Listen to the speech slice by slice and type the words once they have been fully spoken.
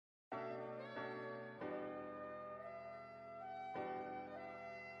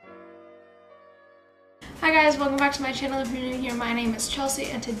Hi guys, welcome back to my channel. If you're new here, my name is Chelsea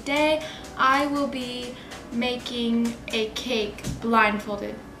and today I will be making a cake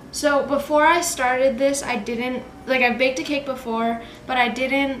blindfolded. So before I started this, I baked a cake before, but I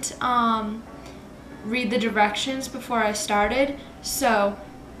didn't read the directions before I started, so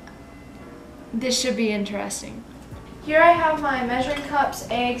this should be interesting. Here I have my measuring cups,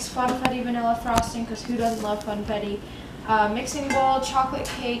 eggs, funfetti vanilla frosting, because who doesn't love funfetti, mixing bowl, chocolate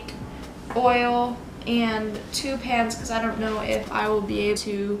cake, oil, and 2 pans because I don't know if I will be able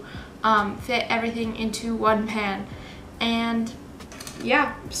to fit everything into one pan. And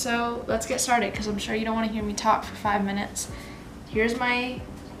yeah, so let's get started because I'm sure you don't want to hear me talk for 5 minutes. Here's my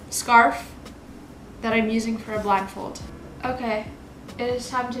scarf that I'm using for a blindfold. Okay, it is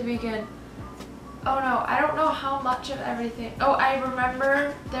time to begin. Oh no, I don't know how much of everything. Oh, I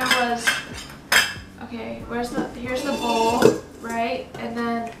remember there was, okay, here's the bowl, right? And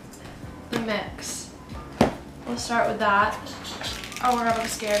then the mix. We'll start with that. Oh my god, I'm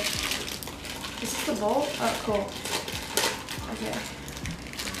scared. Is this the bowl? Oh, cool. Okay.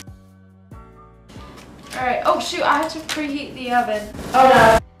 Alright, oh shoot, I have to preheat the oven. Oh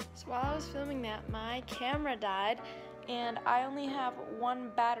no. So while I was filming that, my camera died and I only have 1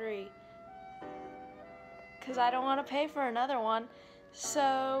 battery because I don't want to pay for another one.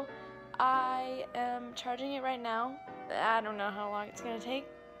 So I am charging it right now. I don't know how long it's going to take.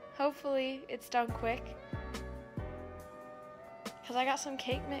 Hopefully it's done quick. Because I got some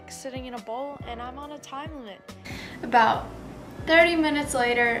cake mix sitting in a bowl and I'm on a time limit. About 30 minutes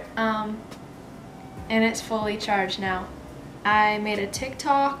later, and it's fully charged now. I made a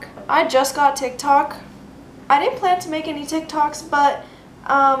TikTok. I just got TikTok. I didn't plan to make any TikToks, but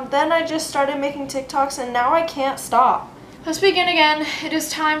then I just started making TikToks and now I can't stop. Let's begin again. It is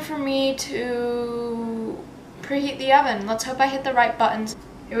time for me to preheat the oven. Let's hope I hit the right buttons.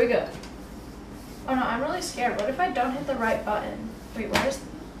 Here we go. Oh no, I'm really scared. What if I don't hit the right button? Wait,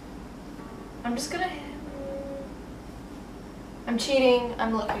 I'm just gonna hit. I'm cheating.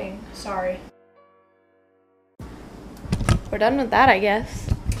 I'm looking. Sorry. We're done with that, I guess.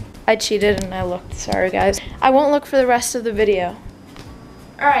 I cheated and I looked. Sorry, guys. I won't look for the rest of the video.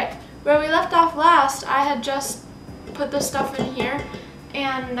 Alright, where we left off last, I had just put the stuff in here,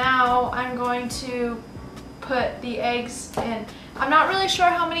 and now I'm going to put the eggs in. I'm not really sure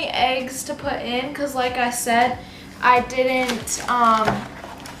how many eggs to put in because, like I said, I didn't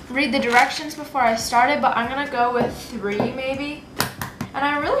read the directions before I started, but I'm going to go with 3 maybe. And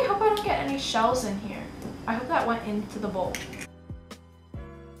I really hope I don't get any shells in here. I hope that went into the bowl.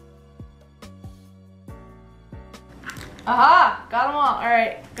 Aha! Got them all.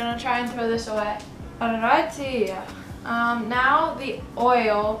 Alright, gonna try and throw this away. Alrighty. Now the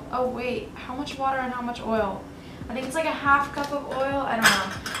oil. Oh wait, how much water and how much oil? I think it's like a ½ cup of oil. I don't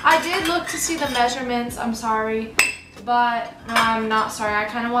know. I did look to see the measurements. I'm sorry. But no, I'm not sorry. I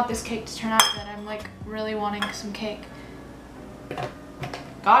kind of want this cake to turn out good. I'm like really wanting some cake.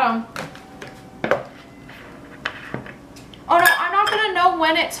 Got him. Oh no, I'm not going to know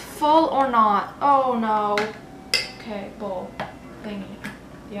when it's full or not. Oh no. Okay, bowl. Thingy.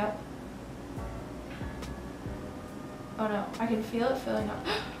 Yep. Oh no, I can feel it filling up.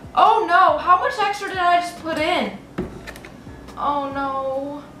 Oh no, how much extra did I just put in? Oh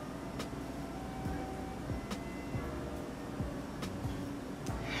no.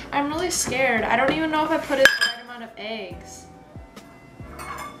 I'm really scared. I don't even know if I put in the right amount of eggs.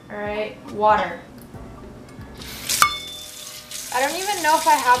 Alright, water. I don't even know if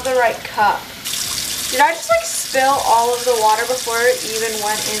I have the right cup. Did I just like spill all of the water before it even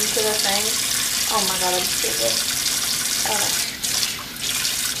went into the thing? Oh my god, I'm stupid. Okay.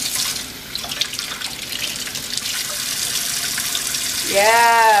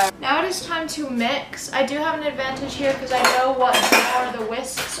 Yeah. Now it is time to mix. I do have an advantage here because I know what jar the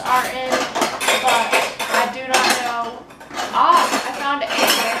whisks are in, but I do not know. Ah, I found a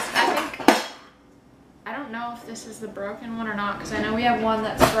whisk. I don't know if this is the broken one or not because I know we have one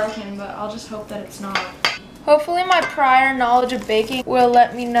that's broken, but I'll just hope that it's not. Hopefully my prior knowledge of baking will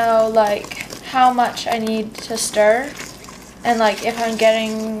let me know like how much I need to stir and like if I'm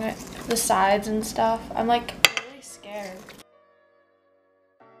getting the sides and stuff. I'm like really scared.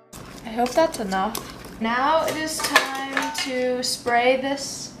 I hope that's enough. Now it is time to spray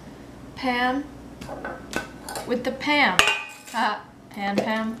this pan with the Pam.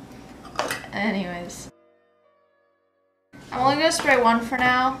 Pam. Anyways. I'm only gonna spray 1 for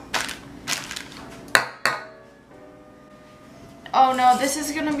now. Oh no, this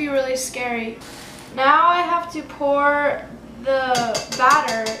is gonna be really scary. Now I have to pour the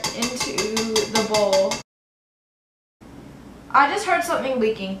batter into the bowl. I just heard something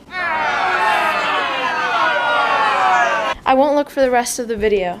leaking. I won't look for the rest of the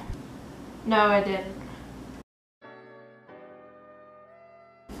video. No, I didn't.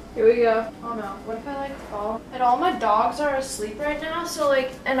 Here we go. Oh no, what if I like fall? And all my dogs are asleep right now, so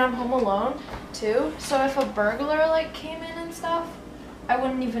like, and I'm home alone too. So if a burglar like came in and stuff, I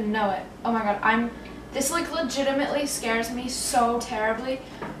wouldn't even know it. Oh my god, this like legitimately scares me so terribly.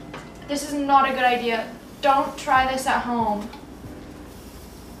 This is not a good idea. Don't try this at home.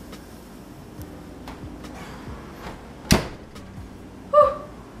 Whew.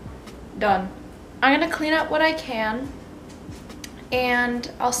 Done. I'm gonna clean up what I can, and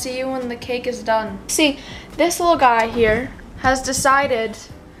I'll see you when the cake is done. See, this little guy here has decided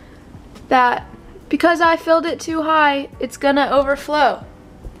that because I filled it too high, it's gonna overflow.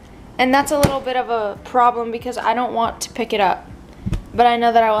 And that's a little bit of a problem because I don't want to pick it up, but I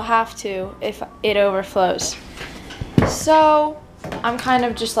know that I will have to if it overflows. So I'm kind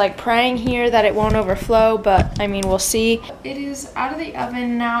of just like praying here that it won't overflow, but I mean, we'll see. It is out of the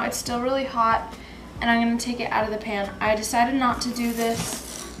oven now. It's still really hot, and I'm gonna take it out of the pan. I decided not to do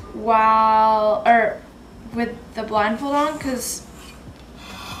this with the blindfold on because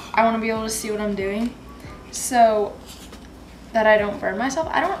I want to be able to see what I'm doing so that I don't burn myself.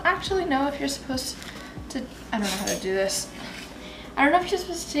 I don't actually know if you're supposed to, I don't know how to do this. I don't know if you're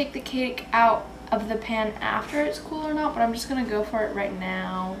supposed to take the cake out of the pan after it's cool or not, but I'm just gonna go for it right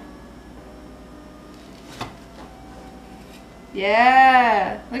now.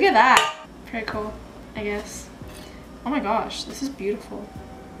 Yeah, look at that. Pretty cool, I guess. Oh my gosh, this is beautiful.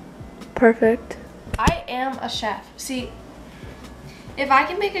 Perfect. I am a chef. See, if I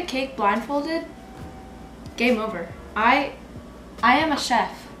can make a cake blindfolded, game over. I am a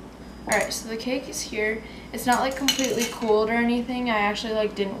chef. All right, so the cake is here. It's not like completely cooled or anything. I actually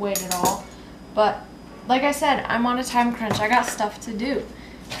like didn't wait at all. But like I said, I'm on a time crunch. I got stuff to do,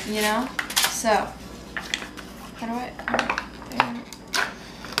 you know? So, how do I,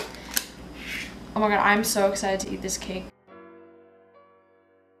 oh my god, I'm so excited to eat this cake.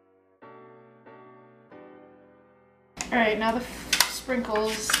 All right, now the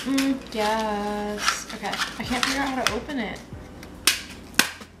sprinkles. Yes. Okay, I can't figure out how to open it.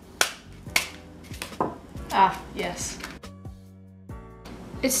 Ah, yes.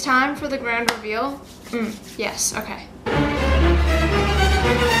 It's time for the grand reveal. Yes, okay.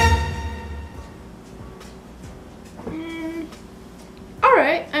 All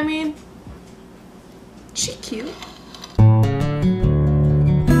right, I mean, she cute.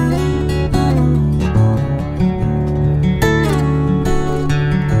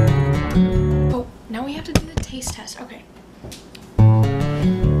 Oh, now we have to do the taste test, okay.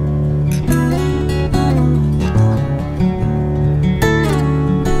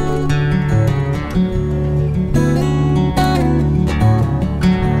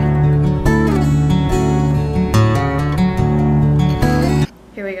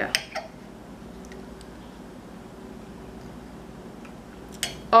 Here we go.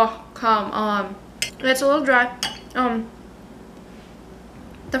 Oh, come on. It's a little dry.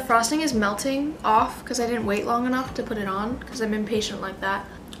 The frosting is melting off because I didn't wait long enough to put it on because I'm impatient like that.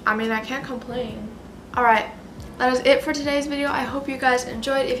 I mean, I can't complain. All right, that is it for today's video. I hope you guys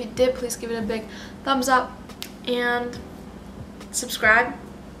enjoyed. If you did, please give it a big thumbs up and subscribe.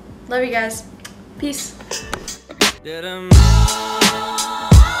 Love you guys. Peace.